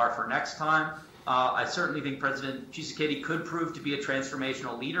that bar for next time. I certainly think President Tshisekedi could prove to be a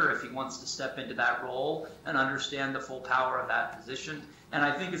transformational leader if he wants to step into that role and understand the full power of that position. And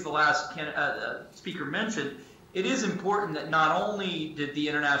I think, as the last speaker mentioned, it is important that not only did the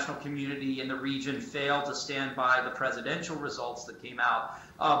international community in the region fail to stand by the presidential results that came out,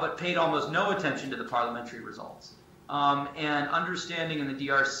 but paid almost no attention to the parliamentary results. And understanding in the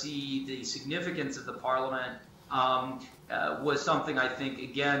DRC the significance of the parliament was something, I think,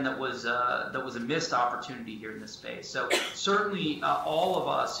 again, that was a missed opportunity here in this space. So certainly all of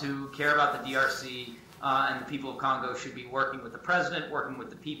us who care about the DRC and the people of Congo should be working with the president, working with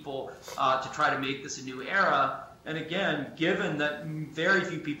the people to try to make this a new era. And again, given that very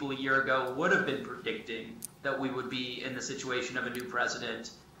few people a year ago would have been predicting that we would be in the situation of a new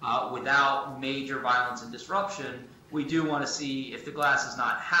president without major violence and disruption, we do want to see if the glass is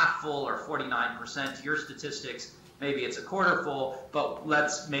not half full or 49% to your statistics, maybe it's a quarter full, but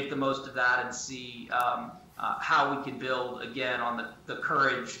let's make the most of that and see how we can build, again, on the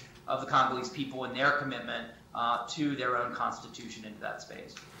courage of the Congolese people and their commitment to their own constitution into that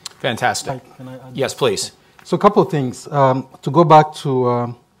space. Fantastic. Can I add? Yes, please. So a couple of things. To go back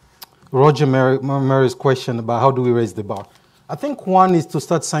to Roger Murray's question about how do we raise the bar. I think one is to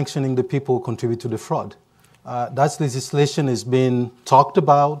start sanctioning the people who contribute to the fraud. That legislation is being talked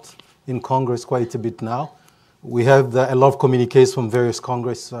about in Congress quite a bit now. We have a lot of communiques from various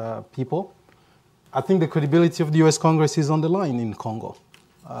Congress people. I think the credibility of the U.S. Congress is on the line in Congo.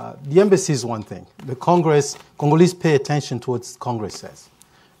 The embassy is one thing. The Congolese pay attention to what Congress says.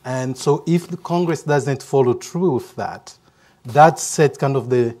 And so if the Congress doesn't follow through with that, that sets kind of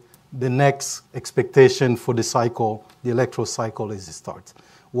the next expectation for the cycle, the electoral cycle as it starts.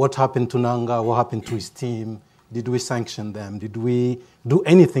 What happened to Nanga? What happened to his team? Did we sanction them? Did we do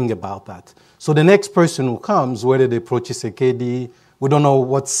anything about that? So the next person who comes, whether they approach Tshisekedi, we don't know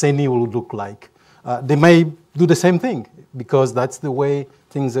what Seni will look like. They may do the same thing because that's the way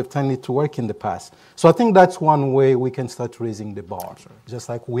things have tended to work in the past. So I think that's one way we can start raising the bar. Sure. Just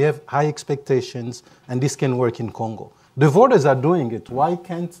like we have high expectations, and this can work in Congo. The voters are doing it. Why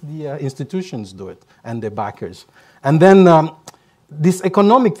can't the institutions do it and the backers? And then this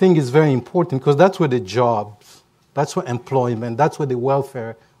economic thing is very important because that's where the jobs, that's where employment, that's where the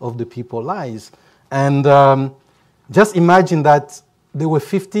welfare of the people lies. And just imagine that there were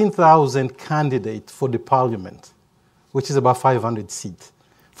 15,000 candidates for the parliament, which is about 500 seats,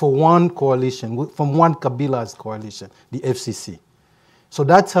 for one coalition, from one Kabila's coalition, the FCC. So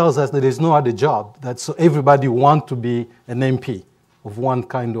that tells us that there's no other job. That so everybody wants to be an MP of one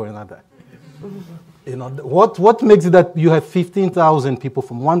kind or another. You know, what makes it that you have 15,000 people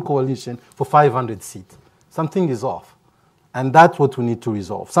from one coalition for 500 seats? Something is off. And that's what we need to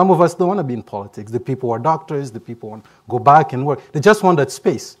resolve. Some of us don't want to be in politics. The people who are doctors, the people want to go back and work. They just want that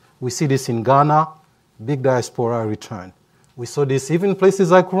space. We see this in Ghana, big diaspora return. We saw this even in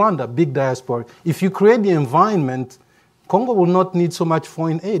places like Rwanda, big diaspora. If you create the environment, Congo will not need so much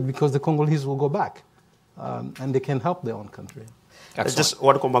foreign aid because the Congolese will go back and they can help their own country. Just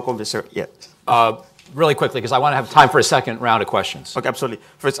want to come back on this, sir. Yeah. Really quickly, because I want to have time for a second round of questions. Okay, absolutely.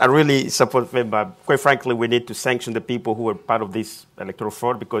 First, I really support them, but quite frankly, we need to sanction the people who are part of this electoral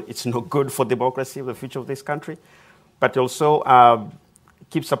fraud because it's not good for democracy or the future of this country. But also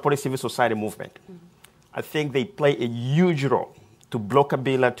keep supporting civil society movement. I think they play a huge role to block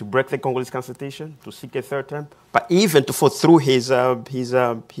Kabila, to break the Congolese constitution, to seek a third term, but even to vote through his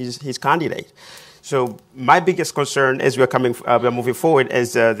candidate. So my biggest concern as we are moving forward,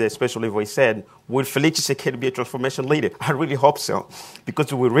 as the special envoy said, will Felix Tshisekedi be a transformation leader? I really hope so,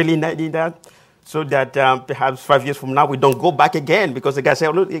 because we really need that, so that perhaps 5 years from now we don't go back again, because the guy said,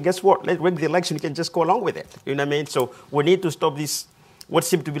 oh, look, guess what? Let's rig the election, you can just go along with it. You know what I mean? So we need to stop this, what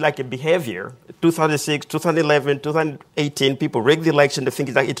seemed to be like a behavior. 2006, 2011, 2018, people rig the election, they think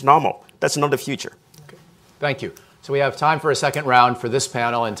it's normal. That's not the future. Okay. Thank you. So we have time for a second round for this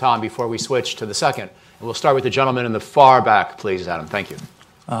panel, and Tom, before we switch to the second. And we'll start with the gentleman in the far back, please, Adam. Thank you.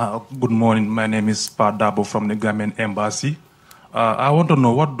 Good morning. My name is Padabo from the Gambian Embassy. I want to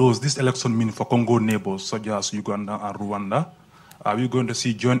know, what does this election mean for Congo neighbors such as Uganda and Rwanda? Are we going to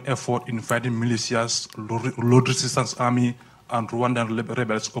see joint effort in fighting militias, Lord Resistance Army, and Rwandan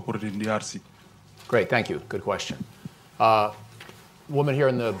rebels operating in the DRC? Great, thank you. Good question. Woman here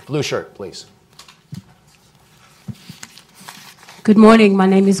in the blue shirt, please. Good morning. My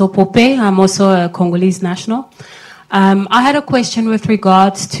name is Opope. I'm also a Congolese national. I had a question with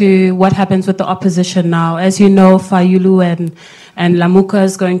regards to what happens with the opposition now. As you know, Fayulu and Lamuka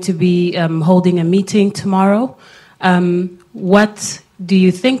is going to be holding a meeting tomorrow. What do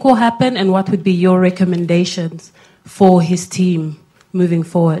you think will happen, and what would be your recommendations for his team moving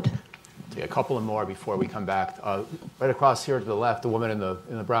forward? A couple of more before we come back. Right across here to the left, the woman in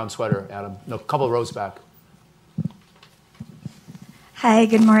the brown sweater, Adam. No, a couple of rows back. Hi,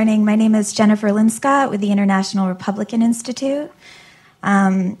 good morning. My name is Jennifer Linscott with the International Republican Institute.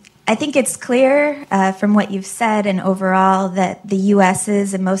 I think it's clear from what you've said and overall that the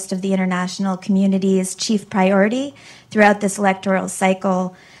U.S.'s and most of the international community's chief priority throughout this electoral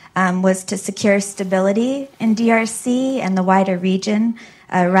cycle was to secure stability in DRC and the wider region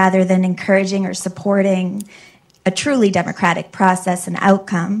rather than encouraging or supporting a truly democratic process and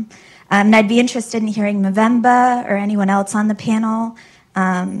outcome. And I'd be interested in hearing Mavemba or anyone else on the panel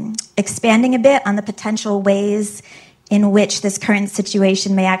expanding a bit on the potential ways in which this current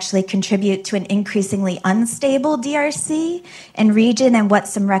situation may actually contribute to an increasingly unstable DRC and region, and what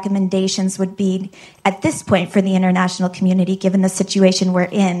some recommendations would be at this point for the international community, given the situation we're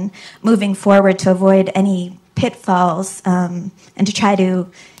in, moving forward to avoid any pitfalls and to try to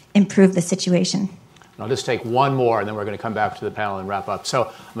improve the situation. I'll just take one more, and then we're going to come back to the panel and wrap up. So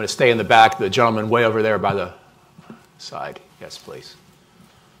I'm going to stay in the back, the gentleman way over there by the side. Yes, please.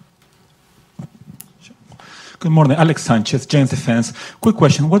 Good morning, Alex Sanchez, James Defense. Quick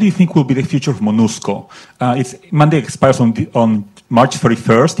question: what do you think will be the future of MONUSCO? Its mandate expires on March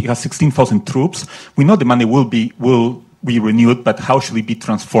 31st. It has 16,000 troops. We know the mandate will be renewed, but how should it be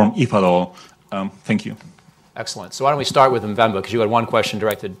transformed, if at all? Thank you. Excellent. So why don't we start with Mvemba, because you had one question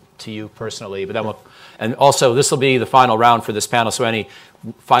directed to you personally, but then and also this will be the final round for this panel. So any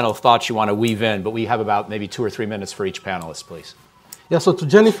final thoughts you want to weave in, but we have about maybe 2 or 3 minutes for each panelist, please. Yeah. So to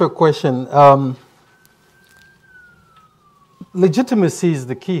Jennifer's question. Legitimacy is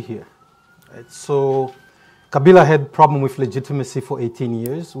the key here. Right? So Kabila had problem with legitimacy for 18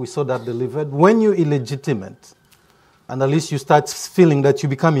 years. We saw that delivered. When you're illegitimate, and at least you start feeling that you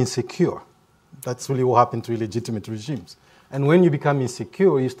become insecure, that's really what happened to illegitimate regimes. And when you become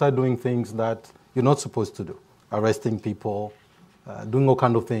insecure, you start doing things that you're not supposed to do, arresting people, doing all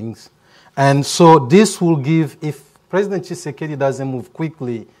kinds of things. And so this will give, if President Tshisekedi doesn't move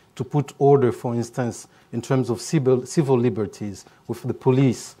quickly to put order, for instance, in terms of civil liberties, with the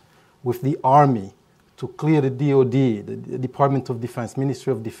police, with the army, to clear the DOD, the Department of Defense,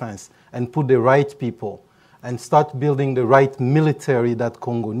 Ministry of Defense, and put the right people, and start building the right military that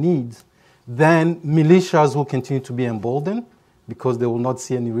Congo needs, then militias will continue to be emboldened because they will not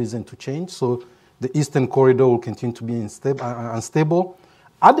see any reason to change. So the Eastern Corridor will continue to be unstable.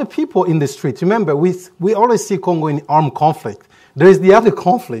 Other people in the street, remember, we always see Congo in armed conflict. There is the other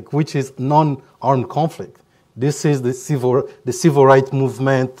conflict, which is non-armed conflict. This is the civil rights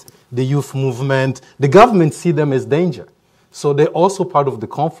movement, the youth movement. The government see them as danger. So they're also part of the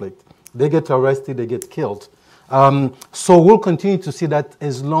conflict. They get arrested, they get killed. So we'll continue to see that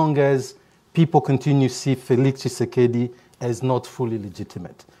as long as people continue to see Felix Tshisekedi as not fully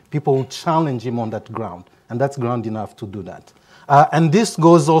legitimate. People will challenge him on that ground, and that's ground enough to do that. And this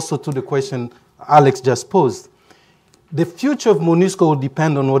goes also to the question Alex just posed. The future of MONUSCO will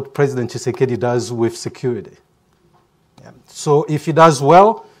depend on what President Tshisekedi does with security. Yeah. So if he does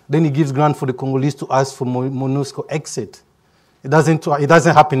well, then he gives ground for the Congolese to ask for MONUSCO exit. It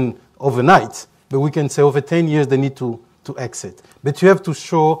doesn't happen overnight, but we can say over 10 years they need to exit. But you have to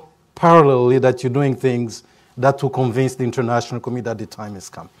show parallelly that you're doing things that will convince the international community that the time has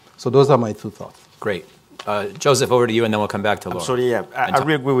come. So those are my 2 thoughts. Great. Joseph, over to you, and then we'll come back to Laura. Sorry, yeah. I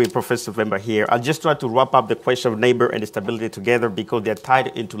really agree with Professor Vemba here. I'll just try to wrap up the question of neighbor and stability together because they're tied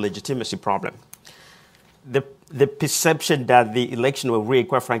into legitimacy problem. The perception that the election will really,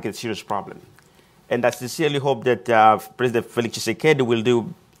 quite frankly, a serious problem. And I sincerely hope that President Felix Tshisekedi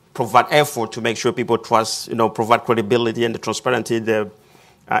will provide effort to make sure people trust, provide credibility and the transparency into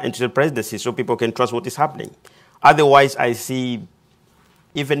the presidency so people can trust what is happening. Otherwise, I see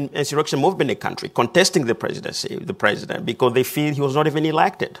even insurrection movement in the country contesting the presidency, the president, because they feel he was not even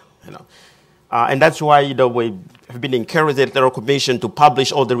elected. And that's why we have been encouraged the Electoral Commission to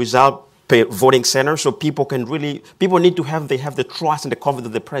publish all the results per voting center, so people need to have the trust and the confidence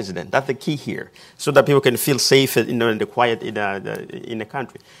of the president. That's the key here, so that people can feel safe, in the quiet in the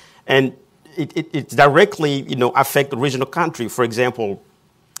country, and it directly affect the regional country. For example,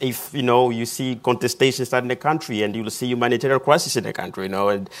 if you see contestation start in the country and you'll see humanitarian crisis in the country,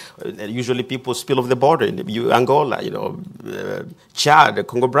 and usually people spill off the border in Angola, Chad,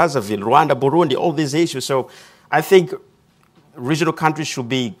 Congo Brazzaville, Rwanda, Burundi, all these issues. So I think regional countries should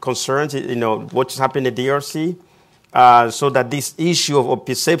be concerned, what's happening in the DRC, so that this issue of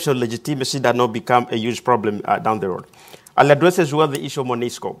perception of legitimacy does not become a huge problem down the road. I'll address as well the issue of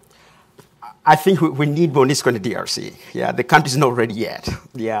MONUSCO. I think we need MONUSCO in the DRC. Yeah, the country's not ready yet.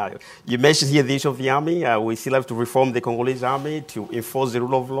 Yeah, you mentioned here the issue of the army. We still have to reform the Congolese army to enforce the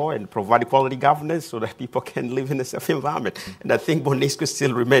rule of law and provide quality governance so that people can live in a safe environment. And I think MONUSCO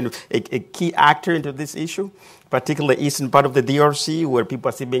still remains a key actor into this issue, particularly the eastern part of the DRC where people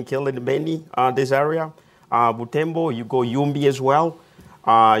are still being killed in Beni, this area. Butembo, you go Yumbi as well.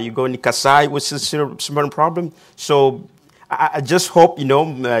 You go in Kasai, which is a similar problem. So I just hope,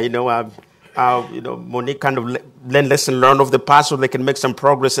 Monique kind of learn lesson learned of the past so they can make some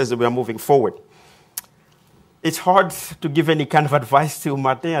progress as we are moving forward. It's hard to give any kind of advice to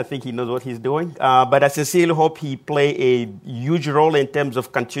Martin. I think he knows what he's doing. But I sincerely hope he play a huge role in terms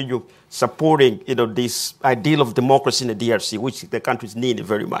of continue supporting, this ideal of democracy in the DRC, which the countries need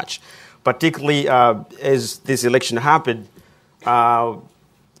very much. Particularly as this election happened,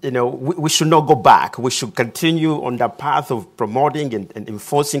 we should not go back. We should continue on that path of promoting and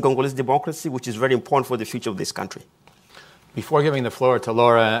enforcing Congolese democracy, which is very important for the future of this country. Before giving the floor to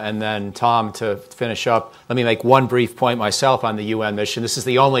Laura and then Tom to finish up, let me make one brief point myself on the UN mission. This is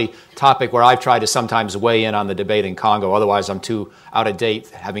the only topic where I've tried to sometimes weigh in on the debate in Congo. Otherwise, I'm too out of date,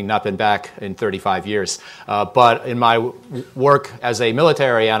 having not been back in 35 years. But in my work as a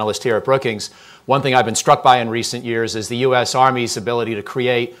military analyst here at Brookings, one thing I've been struck by in recent years is the U.S. Army's ability to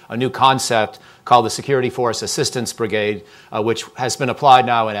create a new concept called the Security Force Assistance Brigade, which has been applied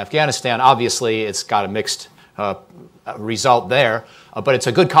now in Afghanistan. Obviously, it's got a mixed result there, but it's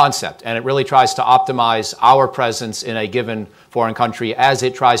a good concept, and it really tries to optimize our presence in a given foreign country as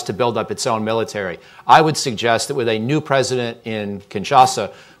it tries to build up its own military. I would suggest that with a new president in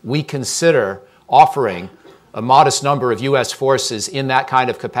Kinshasa, we consider offering a modest number of U.S. forces in that kind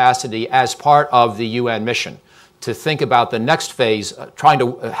of capacity as part of the UN mission, to think about the next phase, trying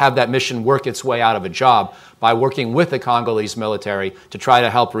to have that mission work its way out of a job by working with the Congolese military to try to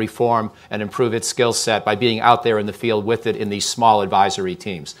help reform and improve its skill set by being out there in the field with it in these small advisory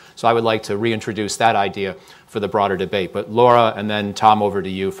teams. So I would like to reintroduce that idea for the broader debate. But Laura and then Tom, over to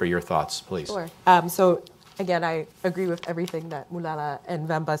you for your thoughts, please. Sure. So again, I agree with everything that Mulala and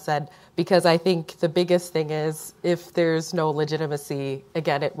Vemba said, because I think the biggest thing is if there's no legitimacy,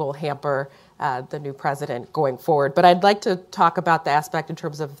 again, it will hamper the new president going forward. But I'd like to talk about the aspect in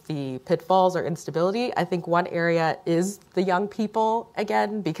terms of the pitfalls or instability. I think one area is the young people,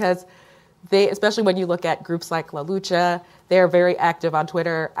 again, because they, especially when you look at groups like La Lucha, they're very active on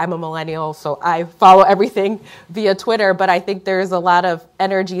Twitter. I'm a millennial, so I follow everything via Twitter, but I think there's a lot of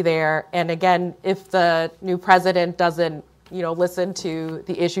energy there. And again, if the new president doesn't listen to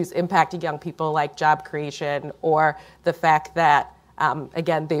the issues impacting young people like job creation or the fact that,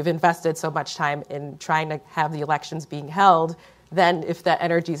 again, they've invested so much time in trying to have the elections being held, then if that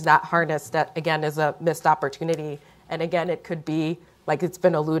energy is not harnessed, that again is a missed opportunity. And again, it could be, like it's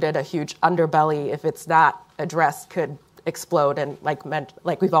been alluded, a huge underbelly, if it's not addressed, could explode and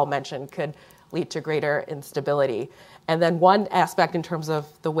like we've all mentioned, could lead to greater instability. And then one aspect in terms of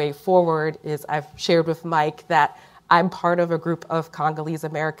the way forward is I've shared with Mike that I'm part of a group of Congolese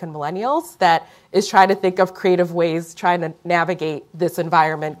American millennials that is trying to think of creative ways, trying to navigate this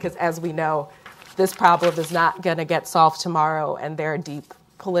environment, because as we know, this problem is not going to get solved tomorrow, and there are deep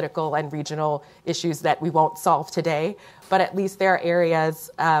political and regional issues that we won't solve today. But at least there are areas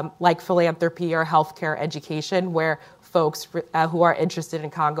like philanthropy or healthcare education where folks who are interested in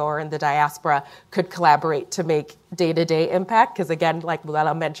Congo or in the diaspora could collaborate to make day-to-day impact. Because again, like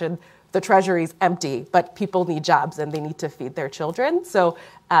Mulala mentioned, the treasury's empty, but people need jobs and they need to feed their children. So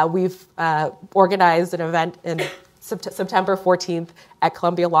we've organized an event in September 14th at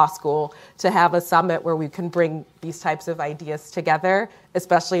Columbia Law School to have a summit where we can bring these types of ideas together,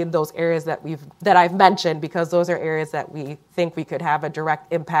 especially in those areas that I've mentioned, because those are areas that we think we could have a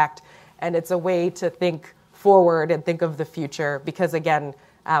direct impact. And it's a way to think forward and think of the future, because again,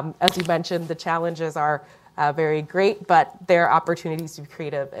 as you mentioned, the challenges are very great, but there are opportunities to be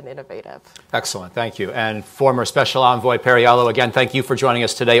creative and innovative. Excellent, thank you. And former Special Envoy Perriello, again, thank you for joining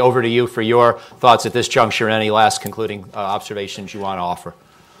us today. Over to you for your thoughts at this juncture and any last concluding observations you want to offer.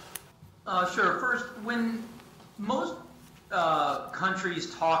 Sure. First, when most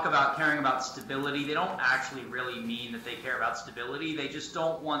countries talk about caring about stability, they don't actually really mean that they care about stability. They just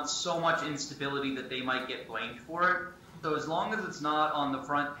don't want so much instability that they might get blamed for it. So as long as it's not on the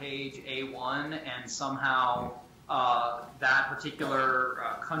front page A1 and somehow that particular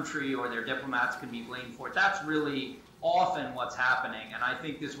country or their diplomats can be blamed for it, that's really often what's happening. And I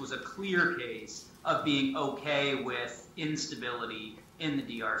think this was a clear case of being okay with instability in the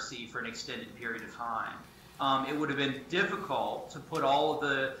DRC for an extended period of time. It would have been difficult to put all of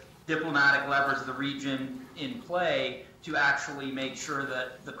the diplomatic levers of the region in play to actually make sure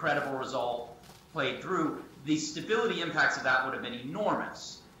that the credible result played through. The stability impacts of that would have been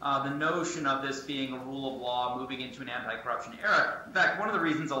enormous. The notion of this being a rule of law moving into an anti-corruption era. In fact, one of the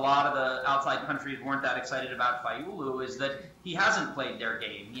reasons a lot of the outside countries weren't that excited about Fayulu is that he hasn't played their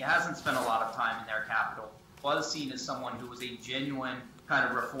game. He hasn't spent a lot of time in their capital. Was seen as someone who was a genuine kind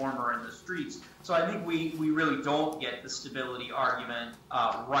of reformer in the streets. So I think we really don't get the stability argument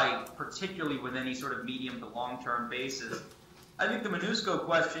right, particularly with any sort of medium to long-term basis. I think the MONUSCO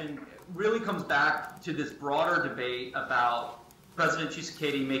question really comes back to this broader debate about President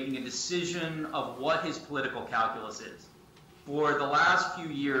Tshisekedi making a decision of what his political calculus is. For the last few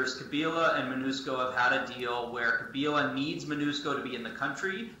years, Kabila and MONUSCO have had a deal where Kabila needs MONUSCO to be in the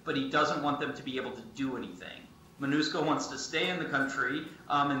country, but he doesn't want them to be able to do anything. MONUSCO wants to stay in the country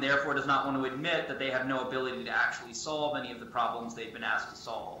and therefore does not want to admit that they have no ability to actually solve any of the problems they've been asked to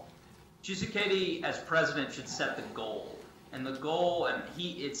solve. Tshisekedi, as president, should set the goal. And the goal, and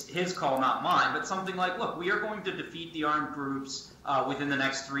it's his call, not mine, but something like, look, we are going to defeat the armed groups within the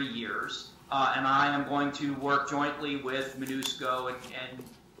next 3 years, and I am going to work jointly with MONUSCO and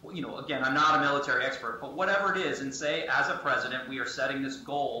you know, again, I'm not a military expert, but whatever it is, and say, as a president, we are setting this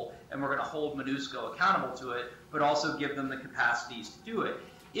goal, and we're going to hold MONUSCO accountable to it, but also give them the capacities to do it.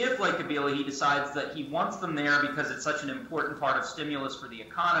 If, like Kabila, he decides that he wants them there because it's such an important part of stimulus for the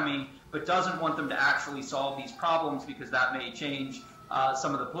economy, but doesn't want them to actually solve these problems because that may change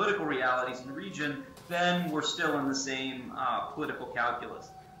some of the political realities in the region, then we're still in the same political calculus.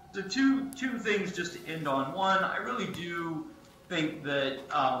 So two things just to end on. One, I really do think that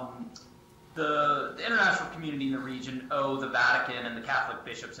the international community in the region owe the Vatican and the Catholic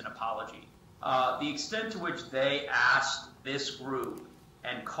bishops an apology. The extent to which they asked this group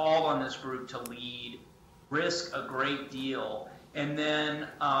and called on this group to lead, risk a great deal. And then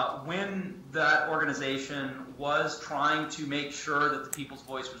when that organization was trying to make sure that the people's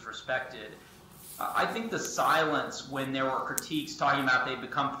voice was respected, I think the silence when there were critiques talking about they'd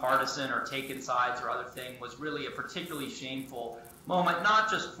become partisan or taken sides or other thing was really a particularly shameful moment, not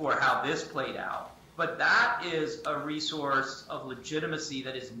just for how this played out, but that is a resource of legitimacy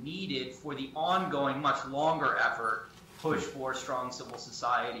that is needed for the ongoing, much longer effort push for strong civil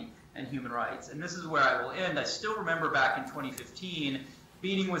society and human rights. And this is where I will end. I still remember back in 2015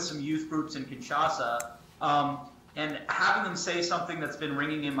 meeting with some youth groups in Kinshasa and having them say something that's been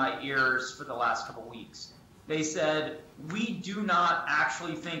ringing in my ears for the last couple weeks. They said, we do not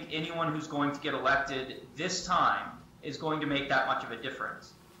actually think anyone who's going to get elected this time is going to make that much of a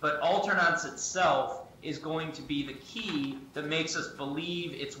difference. But alternance itself is going to be the key that makes us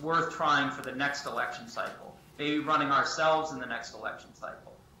believe it's worth trying for the next election cycle, maybe running ourselves in the next election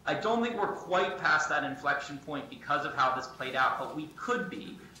cycle. I don't think we're quite past that inflection point because of how this played out, but we could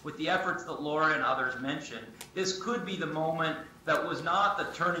be. With the efforts that Laura and others mentioned, this could be the moment that was not the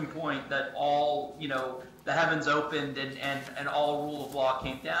turning point that all, the heavens opened and all rule of law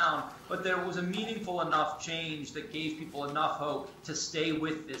came down, but there was a meaningful enough change that gave people enough hope to stay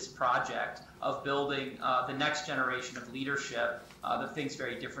with this project of building the next generation of leadership that thinks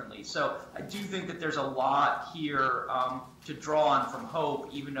very differently. So I do think that there's a lot here to draw on from hope,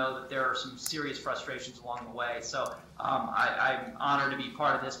 even though that there are some serious frustrations along the way. So I'm honored to be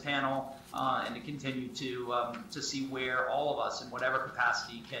part of this panel and to continue to see where all of us, in whatever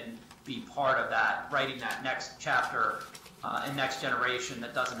capacity, can be part of that, writing that next chapter and next generation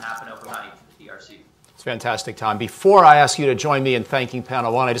that doesn't happen overnight for the DRC. It's fantastic, Tom. Before I ask you to join me in thanking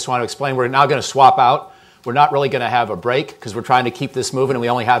panel one, I just want to explain we're now going to swap out. We're not really going to have a break because we're trying to keep this moving and we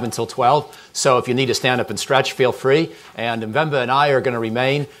only have until 12. So if you need to stand up and stretch, feel free. And Mvemba and I are going to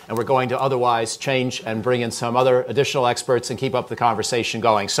remain, and we're going to otherwise change and bring in some other additional experts and keep up the conversation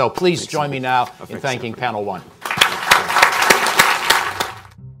going. So please join me now in thanking panel one.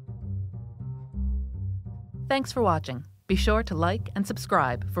 Thanks for watching. Be sure to like and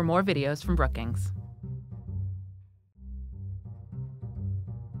subscribe for more videos from Brookings.